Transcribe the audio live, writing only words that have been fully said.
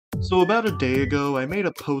So about a day ago, I made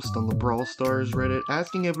a post on the Brawl Stars Reddit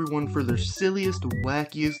asking everyone for their silliest,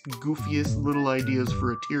 wackiest, goofiest little ideas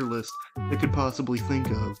for a tier list they could possibly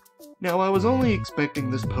think of. Now, I was only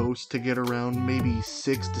expecting this post to get around maybe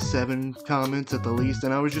 6 to 7 comments at the least,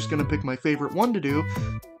 and I was just gonna pick my favorite one to do,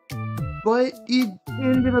 but it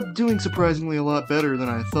ended up doing surprisingly a lot better than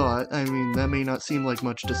I thought. I mean, that may not seem like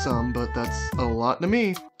much to some, but that's a lot to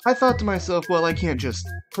me. I thought to myself, well, I can't just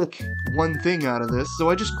pick one thing out of this, so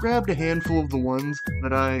I just grabbed a handful of the ones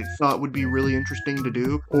that I thought would be really interesting to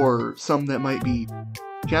do, or some that might be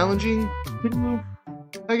challenging to do,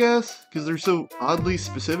 I guess, because they're so oddly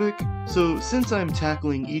specific. So since I'm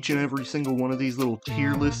tackling each and every single one of these little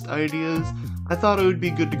tier list ideas, I thought it would be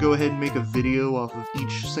good to go ahead and make a video off of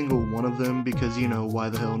each single one of them because, you know, why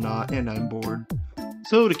the hell not, and I'm bored.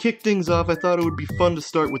 So to kick things off, I thought it would be fun to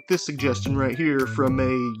start with this suggestion right here from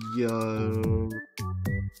I'm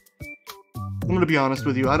gonna be honest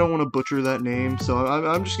with you, I don't want to butcher that name, so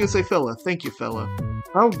I'm just gonna say fella. Thank you, fella.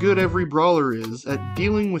 How good every brawler is at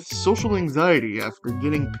dealing with social anxiety after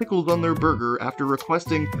getting pickles on their burger after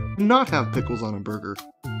requesting to not have pickles on a burger.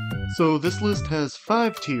 So this list has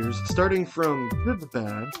 5 tiers, starting from good to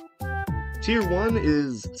bad. Tier 1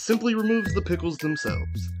 is simply removes the pickles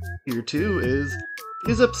themselves. Tier 2 is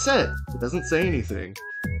upset, but doesn't say anything.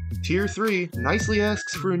 Tier 3 nicely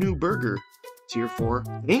asks for a new burger. Tier 4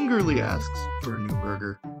 angrily asks for a new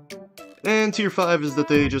burger. And Tier 5 is that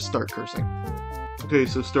they just start cursing. Okay,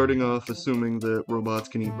 so starting off, assuming that robots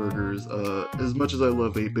can eat burgers, as much as I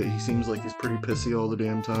love 8-Bit, he seems like he's pretty pissy all the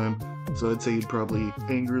damn time, so I'd say he'd probably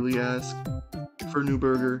angrily ask for a new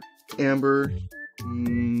burger. Amber,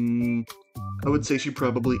 I would say she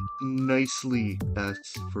probably nicely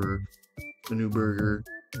asks for a new burger.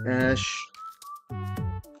 Ash,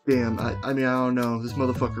 damn, I mean, I don't know, this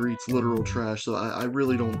motherfucker eats literal trash, so I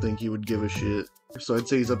really don't think he would give a shit. So I'd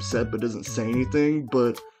say he's upset but doesn't say anything,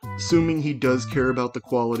 but assuming he does care about the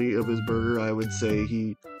quality of his burger, I would say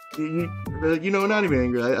he you know, not even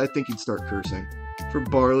angry, I think he'd start cursing. For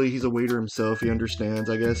Barley, he's a waiter himself, he understands,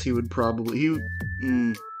 I guess he would probably,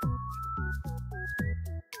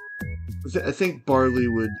 I think Barley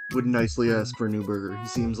would nicely ask for a new burger. He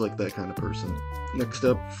seems like that kind of person. Next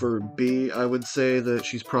up, for B, I would say that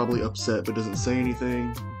she's probably upset but doesn't say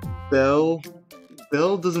anything. Belle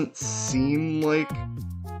doesn't seem like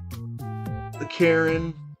a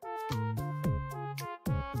Karen.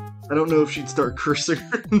 I don't know if she'd start cursing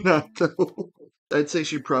or not, though. I'd say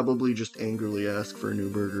she'd probably just angrily ask for a new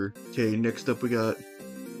burger. Okay, next up we got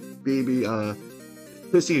Baby,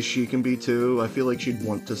 pissy as she can be too. I feel like she'd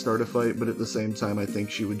want to start a fight, but at the same time I think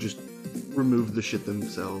she would just remove the shit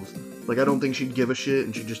themselves. Like, I don't think she'd give a shit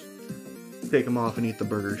and she'd just take them off and eat the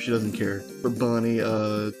burger. She doesn't care. For Bonnie,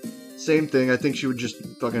 same thing. I think she would just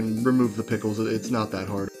fucking remove the pickles. It's not that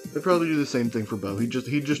hard. I'd probably do the same thing for Bo. He'd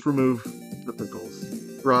just remove the pickles.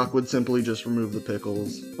 Brock would simply just remove the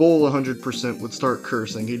pickles. Bull 100% would start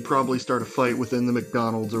cursing. He'd probably start a fight within the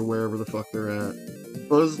McDonald's or wherever the fuck they're at.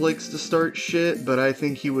 Buzz likes to start shit, but I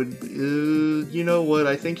think he would, you know what,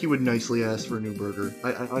 I think he would nicely ask for a new burger.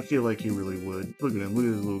 I feel like he really would. Look at him, look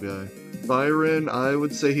at this little guy. Byron, I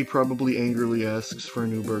would say he probably angrily asks for a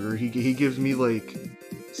new burger. He gives me, like,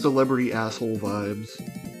 celebrity asshole vibes.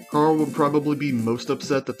 Carl would probably be most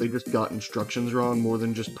upset that they just got instructions wrong more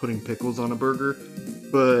than just putting pickles on a burger,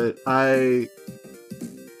 but I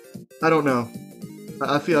don't know.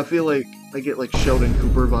 I feel like I get like Sheldon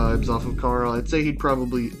Cooper vibes off of Carl. I'd say he'd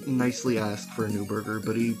probably nicely ask for a new burger,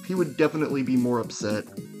 but he would definitely be more upset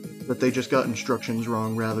that they just got instructions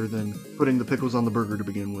wrong rather than putting the pickles on the burger to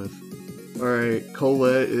begin with. Alright,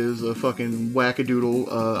 Colette is a fucking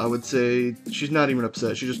wackadoodle. I would say she's not even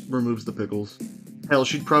upset, she just removes the pickles. Hell,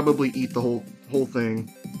 she'd probably eat the whole thing.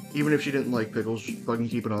 Even if she didn't like pickles, just fucking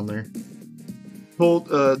keep it on there.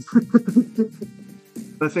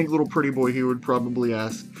 I think little pretty boy here would probably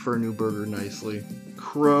ask for a new burger nicely.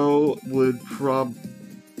 Crow would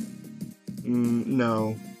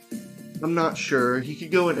no. I'm not sure. He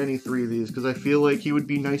could go in any 3 of these, because I feel like he would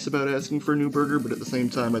be nice about asking for a new burger, but at the same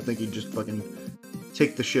time, I think he'd just fucking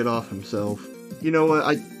take the shit off himself. You know what,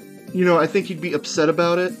 I think he'd be upset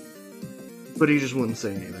about it, but he just wouldn't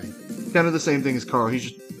say anything. Kind of the same thing as Carl,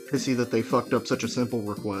 he's just pissy that they fucked up such a simple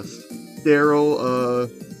request.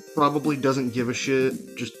 Daryl, probably doesn't give a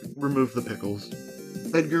shit, just remove the pickles.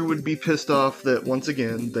 Edgar would be pissed off that, once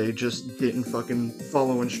again, they just didn't fucking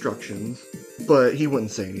follow instructions, but he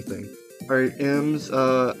wouldn't say anything. Alright, Ems,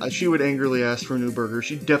 she would angrily ask for a new burger.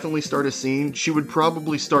 She'd definitely start a scene. She would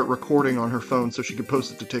probably start recording on her phone so she could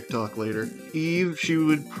post it to TikTok later. Eve, she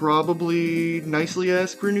would probably nicely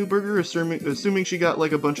ask for a new burger, assuming she got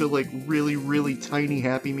like a bunch of like really, really tiny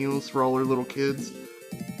Happy Meals for all her little kids.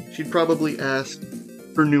 She'd probably ask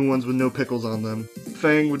for new ones with no pickles on them.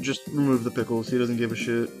 Fang would just remove the pickles. He doesn't give a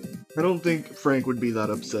shit. I don't think Frank would be that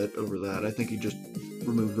upset over that. I think he'd just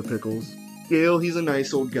remove the pickles. Gale, he's a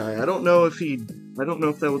nice old guy. I don't know if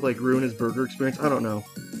that would like ruin his burger experience. I don't know.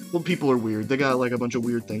 Well, people are weird. They got like a bunch of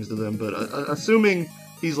weird things to them, but assuming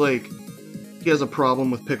he's like, he has a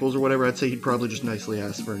problem with pickles or whatever, I'd say he'd probably just nicely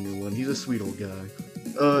ask for a new one. He's a sweet old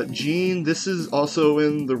guy. Gene, this is also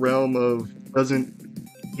in the realm of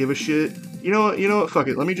doesn't give a shit. You know what, fuck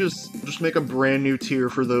it. Let me just make a brand new tier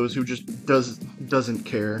for those who just doesn't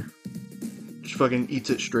care. Just fucking eats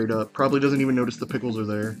it straight up. Probably doesn't even notice the pickles are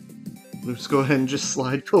there. Let's go ahead and just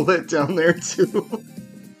slide Colette down there too.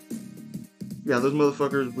 Yeah, those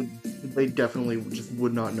motherfuckers they definitely just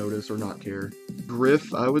would not notice or not care.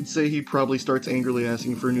 Griff, I would say he probably starts angrily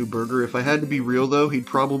asking for a new burger. If I had to be real though, he'd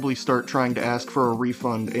probably start trying to ask for a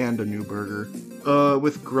refund and a new burger.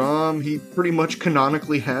 With Grom, he pretty much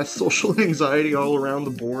canonically has social anxiety all around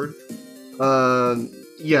the board.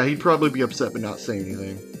 Yeah, he'd probably be upset but not say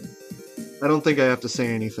anything. I don't think I have to say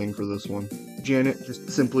anything for this one. Janet just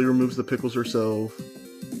simply removes the pickles herself.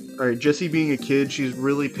 Alright, Jessie being a kid, she's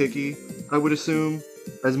really picky, I would assume,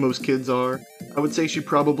 as most kids are. I would say she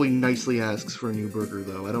probably nicely asks for a new burger,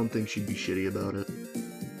 though. I don't think she'd be shitty about it.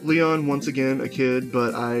 Leon, once again, a kid,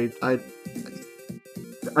 but I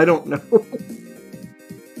don't know.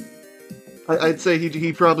 I'd say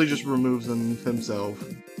he probably just removes them himself.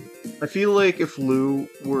 I feel like if Lou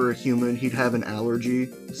were a human, he'd have an allergy,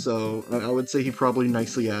 so I would say he probably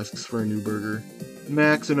nicely asks for a new burger.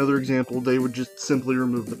 Max, another example, they would just simply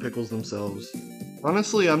remove the pickles themselves.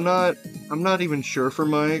 Honestly, I'm not even sure for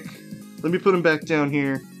Mike. Let me put him back down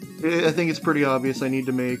here. I think it's pretty obvious I need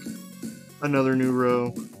to make another new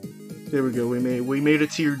row. There we go, we made a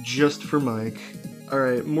tier just for Mike.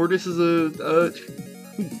 Alright, Mortis is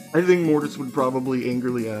I think Mortis would probably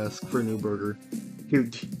angrily ask for a new burger. He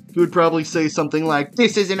would probably say something like,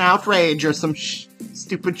 "This is an outrage," or some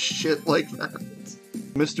stupid shit like that.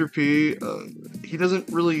 Mr. P, he doesn't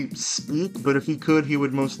really speak, but if he could, he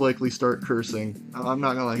would most likely start cursing. I'm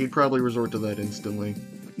not gonna lie, he'd probably resort to that instantly.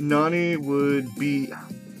 Nani would be...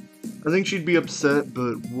 I think she'd be upset,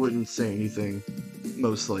 but wouldn't say anything.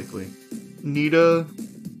 Most likely. Nita...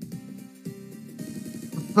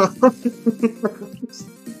 I'm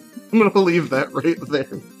gonna leave that right there.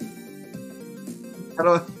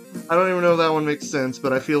 I don't even know if that one makes sense,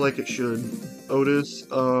 but I feel like it should. Otis,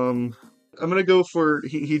 I'm gonna go for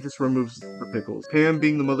he just removes the pickles. Pam,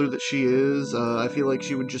 being the mother that she is, I feel like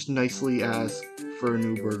she would just nicely ask for a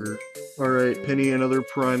new burger. Alright, Penny, another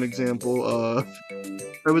prime example.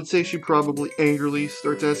 I would say she probably angrily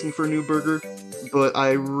starts asking for a new burger, but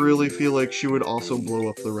I really feel like she would also blow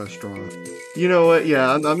up the restaurant. You know what,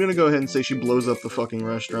 yeah, I'm gonna go ahead and say she blows up the fucking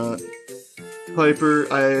restaurant.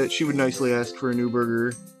 Piper, she would nicely ask for a new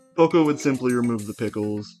burger. Poco would simply remove the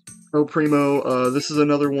pickles. El Primo, this is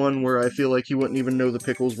another one where I feel like he wouldn't even know the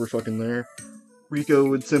pickles were fucking there. Rico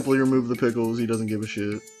would simply remove the pickles, he doesn't give a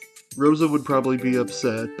shit. Rosa would probably be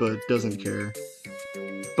upset, but doesn't care.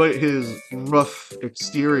 Despite his rough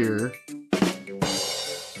exterior,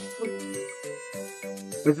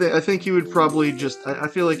 I think he would probably just... I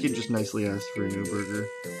feel like he'd just nicely ask for a new burger.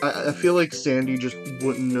 I feel like Sandy just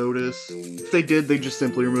wouldn't notice. If they did, they'd just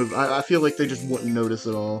simply remove... I feel like they just wouldn't notice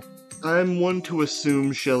at all. I'm one to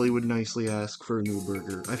assume Shelly would nicely ask for a new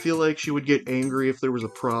burger. I feel like she would get angry if there was a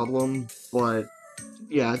problem, but...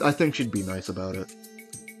 yeah, I think she'd be nice about it.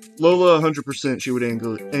 Lola, 100% she would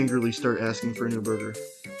angrily start asking for a new burger.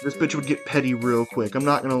 This bitch would get petty real quick. I'm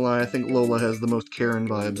not gonna lie, I think Lola has the most Karen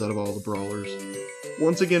vibes out of all the brawlers.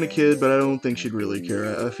 Once again a kid, but I don't think she'd really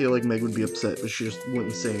care. I feel like Meg would be upset, but she just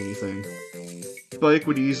wouldn't say anything. Spike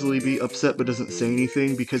would easily be upset but doesn't say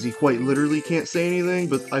anything because he quite literally can't say anything,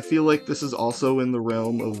 but I feel like this is also in the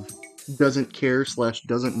realm of doesn't care /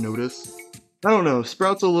 doesn't notice. I don't know,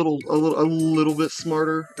 Sprout's a little bit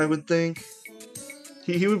smarter, I would think.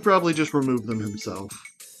 He would probably just remove them himself.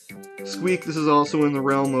 Squeak, this is also in the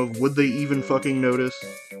realm of would they even fucking notice?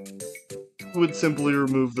 He would simply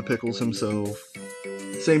remove the pickles himself.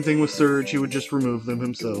 Same thing with Surge, he would just remove them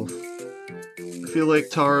himself. I feel like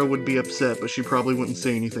Tara would be upset, but she probably wouldn't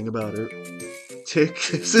say anything about it. Tick,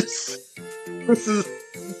 this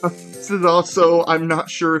is also, I'm not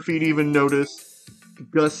sure if he'd even notice.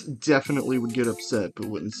 Gus definitely would get upset, but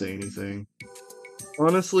wouldn't say anything.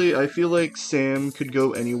 Honestly, I feel like Sam could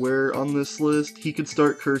go anywhere on this list. He could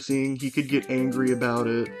start cursing, he could get angry about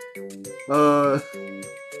it.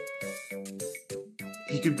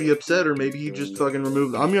 He could be upset, or maybe he just fucking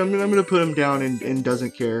remove them. I'm gonna put him down and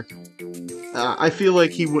doesn't care. I feel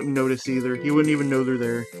like he wouldn't notice either. He wouldn't even know they're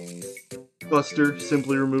there. Buster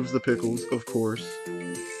simply removes the pickles, of course.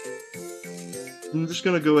 I'm just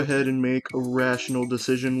gonna go ahead and make a rational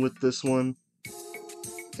decision with this one.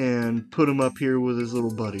 And put him up here with his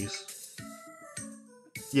little buddies.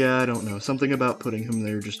 Yeah, I don't know. Something about putting him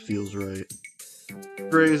there just feels right.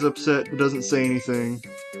 Gray is upset but doesn't say anything.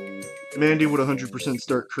 Mandy would 100%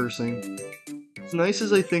 start cursing. As nice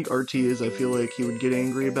as I think RT is, I feel like he would get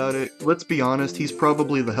angry about it. Let's be honest, he's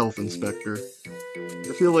probably the health inspector.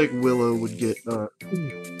 I feel like Willow would get,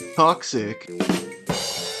 toxic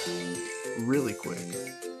really quick.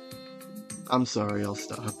 I'm sorry, I'll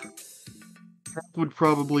stop. Would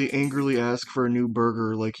probably angrily ask for a new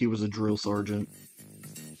burger like he was a drill sergeant.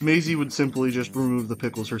 Maisie would simply just remove the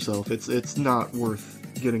pickles herself. It's not worth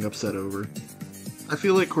getting upset over. I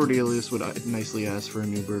feel like Cordelius would nicely ask for a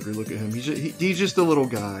new burger. Look at him. He's just a little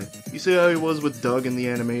guy. You see how he was with Doug in the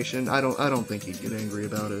animation? I don't think he'd get angry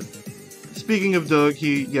about it. Speaking of Doug,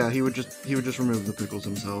 he would just remove the pickles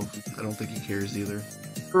himself. I don't think he cares either.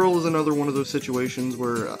 Pearl is another one of those situations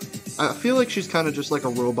where I feel like she's kind of just like a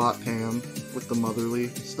robot Pam with the motherly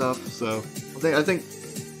stuff. So I think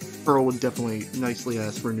Pearl would definitely nicely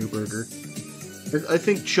ask for a new burger. I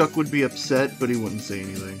think Chuck would be upset, but he wouldn't say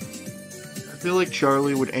anything. I feel like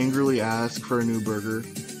Charlie would angrily ask for a new burger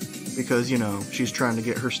because, you know, she's trying to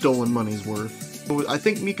get her stolen money's worth. I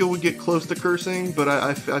think Miko would get close to cursing, but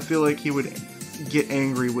I feel like he would get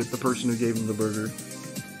angry with the person who gave him the burger.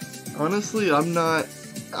 Honestly, I'm not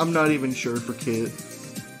even sure for Kit.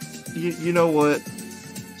 You know what?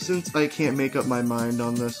 Since I can't make up my mind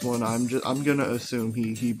on this one, I'm gonna assume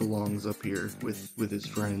he belongs up here with his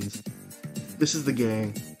friends. This is the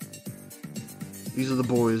gang. These are the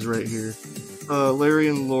boys right here. Larry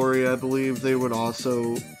and Lori, I believe they would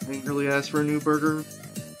also angrily ask for a new burger.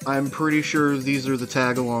 I'm pretty sure these are the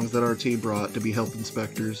tag-alongs that RT brought to be health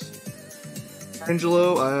inspectors.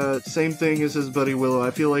 Angelo, same thing as his buddy Willow. I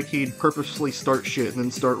feel like he'd purposely start shit and then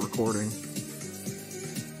start recording.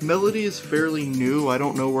 Melody is fairly new. I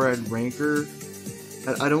don't know where I'd rank her.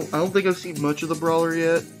 I don't think I've seen much of the brawler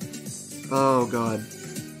yet. Oh god.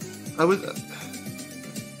 I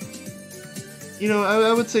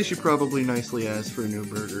would say she probably nicely asked for a new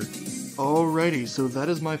burger. Alrighty, so that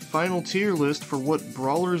is my final tier list for what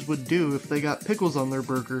brawlers would do if they got pickles on their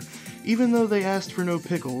burger, even though they asked for no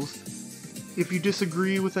pickles. If you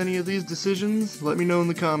disagree with any of these decisions, let me know in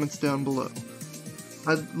the comments down below.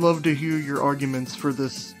 I'd love to hear your arguments for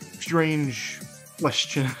this strange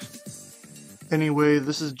question. Anyway,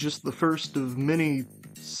 this is just the first of many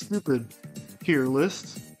stupid tier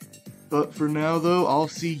lists. But for now, though, I'll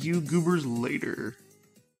see you goobers later.